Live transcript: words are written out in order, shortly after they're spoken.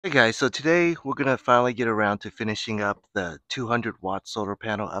Hey guys, so today we're going to finally get around to finishing up the 200-watt solar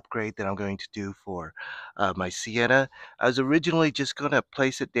panel upgrade that I'm going to do for my Sienna. I was originally just going to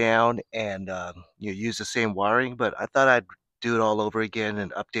place it down and use the same wiring, but I thought I'd do it all over again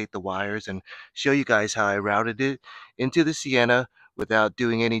and update the wires and show you guys how I routed it into the Sienna without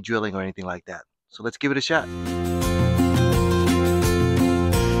doing any drilling or anything like that. So let's give it a shot.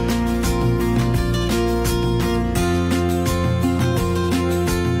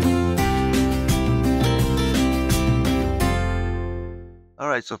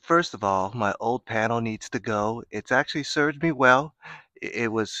 All right, so first of all, my old panel needs to go. It's actually served me well. It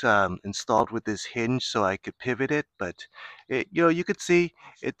was installed with this hinge so I could pivot it, but you could see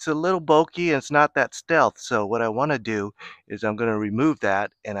it's a little bulky and it's not that stealth. So what I want to do is I'm going to remove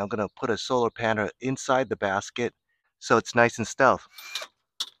that and I'm going to put a solar panel inside the basket so it's nice and stealth.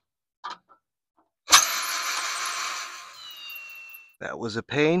 That was a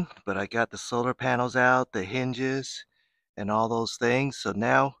pain, but I got the solar panels out, the hinges, and all those things. So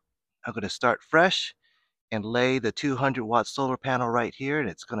now I'm going to start fresh and lay the 200-watt solar panel right here, and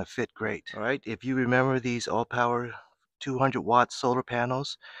it's going to fit great. All right, if you remember these AllPower 200-watt solar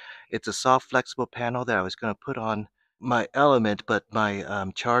panels, it's a soft flexible panel that I was going to put on my element, but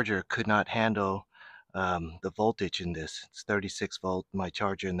my charger could not handle the voltage in this. It's 36 volt. My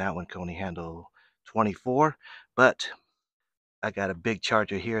charger in that one can only handle 24, but I got a big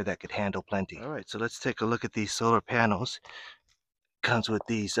charger here that could handle plenty. All right, so let's take a look at these solar panels. Comes with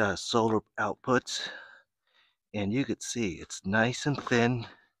these solar outputs, and you could see it's nice and thin.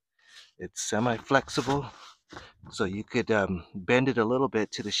 It's semi-flexible, so you could bend it a little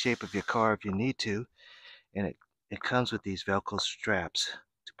bit to the shape of your car if you need to. And it comes with these velcro straps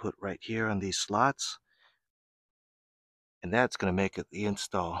to put right here on these slots, and that's going to make the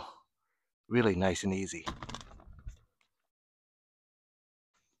install really nice and easy.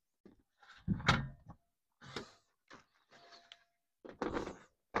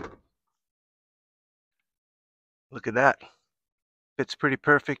 Look at that. Fits pretty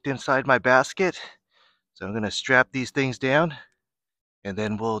perfect inside my basket. So I'm going to strap these things down and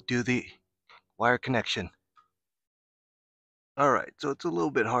then we'll do the wire connection. Alright, so it's a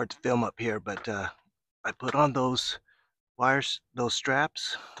little bit hard to film up here, but I put on those wires, those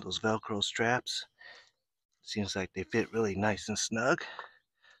straps, those velcro straps. Seems like they fit really nice and snug.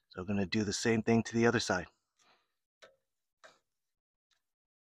 So I'm going to do the same thing to the other side.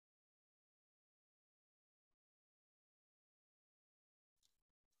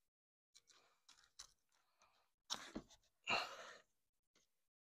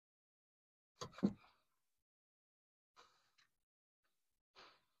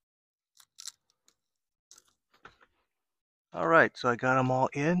 Alright, so I got them all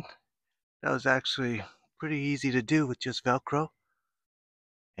in. That was actually pretty easy to do with just velcro.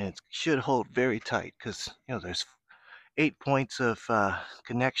 And it should hold very tight because there's 8 points of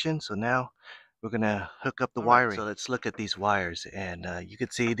connection. So now we're gonna hook up the wiring. So let's look at these wires, and you can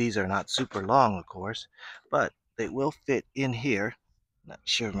see these are not super long, of course, but they will fit in here. Not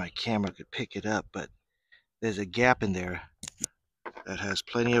sure if my camera could pick it up, but there's a gap in there that has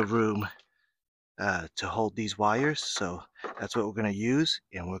plenty of room to hold these wires. So that's what we're going to use,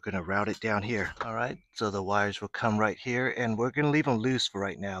 and we're going to route it down here. All right, so the wires will come right here, and we're going to leave them loose for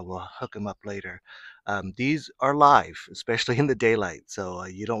right now. We'll hook them up later. These are live, especially in the daylight, so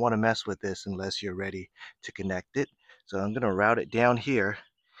you don't want to mess with this unless you're ready to connect it. So I'm going to route it down here,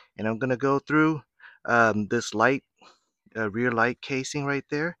 and I'm going to go through this light, rear light casing right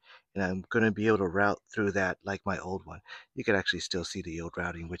there, and I'm going to be able to route through that like my old one. You can actually still see the old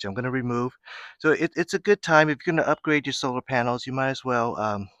routing, which I'm going to remove. So it's a good time if you're going to upgrade your solar panels. You might as well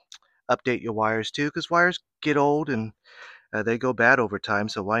update your wires too, because wires get old and they go bad over time.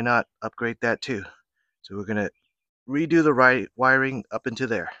 So why not upgrade that too? So we're going to redo the wiring up into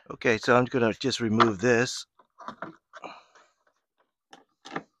there. Okay, so I'm going to just remove this.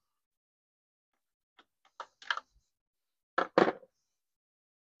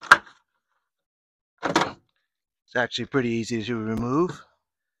 It's actually pretty easy to remove.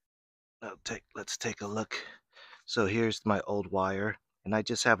 Let's take a look. So here's my old wire, and I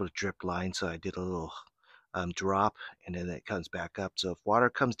just have a drip line, so I did a little drop, and then it comes back up. So if water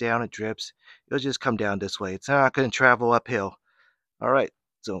comes down, it drips. It'll just come down this way. It's not going to travel uphill. All right,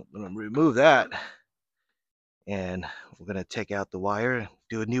 so I'm going to remove that, and we're going to take out the wire and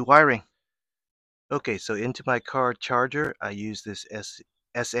do a new wiring. Okay, so into my car charger, I use this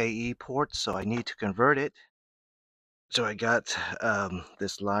SAE port, so I need to convert it. So I got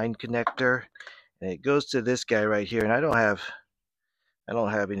this line connector, and it goes to this guy right here, and I don't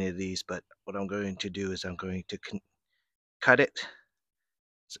have any of these, but what I'm going to do is I'm going to cut it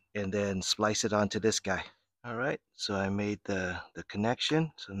and then splice it onto this guy. All right, so I made the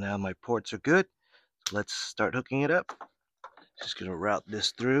connection. So now my ports are good. So let's start hooking it up. Just gonna route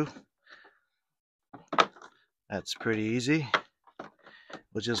this through. That's pretty easy.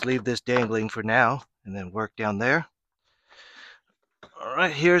 We'll just leave this dangling for now and then work down there. All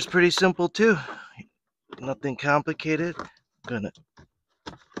right, here's pretty simple too. Nothing complicated. Gonna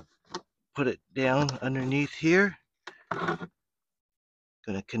put it down underneath here.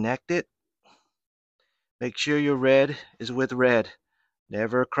 Gonna connect it. Make sure your red is with red.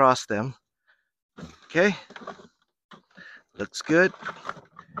 Never cross them. Okay. Looks good.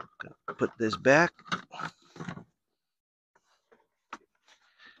 Gonna put this back.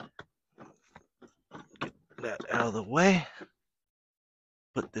 Get that out of the way.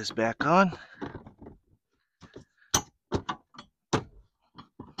 Put this back on.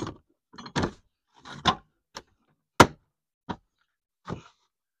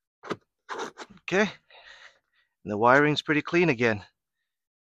 Okay. And the wiring's pretty clean again.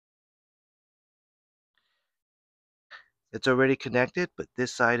 It's already connected, but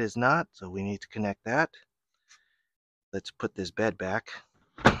this side is not, so we need to connect that. Let's put this bed back.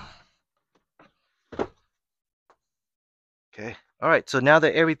 Okay. All right, so now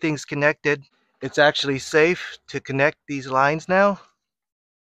that everything's connected, it's actually safe to connect these lines now.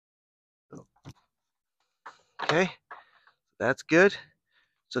 Okay, that's good.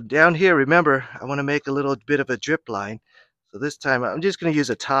 So down here, remember, I want to make a little bit of a drip line. So this time I'm just going to use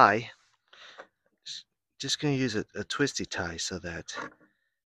a tie. Just going to use a twisty tie so that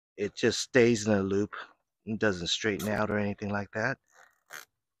it just stays in a loop and doesn't straighten out or anything like that.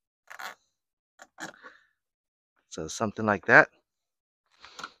 So something like that.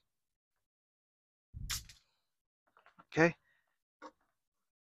 Okay.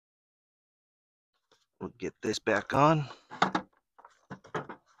 We'll get this back on.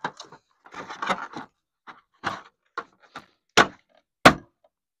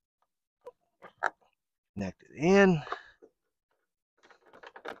 Connect it in.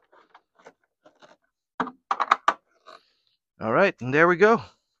 All right, and there we go.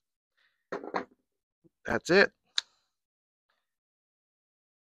 That's it.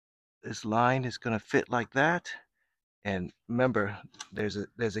 This line is going to fit like that. And remember, there's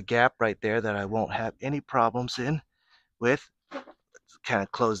a gap right there that I won't have any problems with. Let's kind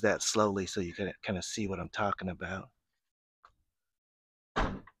of close that slowly so you can kind of see what I'm talking about.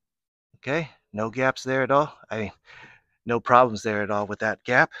 Okay, no gaps there at all. No problems there at all with that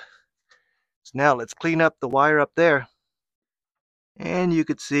gap. So now let's clean up the wire up there. And you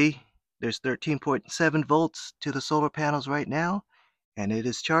could see there's 13.7 volts to the solar panels right now, and it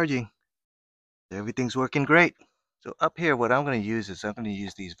is charging. Everything's working great. So up here, what I'm going to use is I'm going to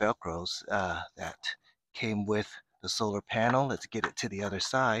use these velcros that came with the solar panel. Let's get it to the other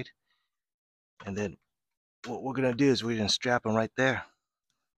side. And then what we're going to do is we're going to strap them right there.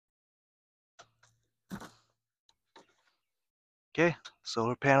 Okay,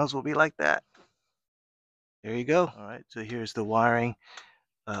 solar panels will be like that. There you go. All right, so here's the wiring.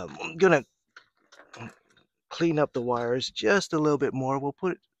 I'm going to clean up the wires just a little bit more. We'll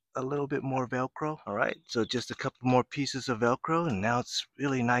put a little bit more velcro. All right, so just a couple more pieces of velcro, and now it's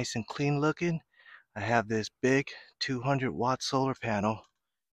really nice and clean looking. I have this big 200-watt solar panel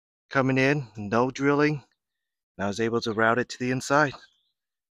coming in, no drilling, and I was able to route it to the inside.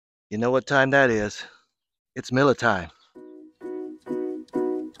 You know what time that is? It's Miller time.